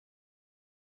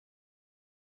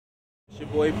Your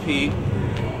boy P.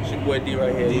 It's your boy D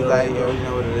right here. D-Lite, you already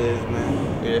know what it is,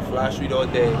 man. Yeah, fly street all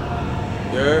day.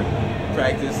 You're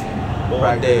practice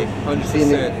all day, 100%.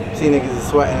 See niggas is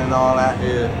sweating and all that.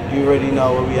 Yeah. You already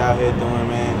know what we out here doing,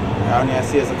 man. Out here, I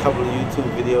see us a couple of YouTube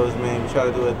videos, man. We try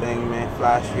to do a thing, man.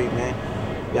 Fly street, man.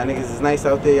 Y'all niggas is nice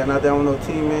out there. Y'all not down with no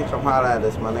team, man. Come holler at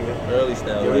us, my nigga. Early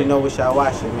style. You already know what y'all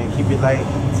watching, man. Keep it light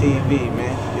TV,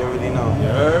 man. You already know. You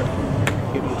heard?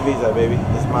 Keep them threes up, baby.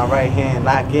 It's my right hand.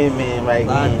 Lock in, man. Right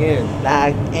Lock in.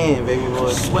 Lock in, baby boy.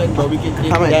 Sweat, bro. We get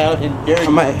this down and dirty. I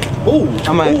might.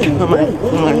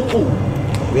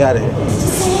 We out of here.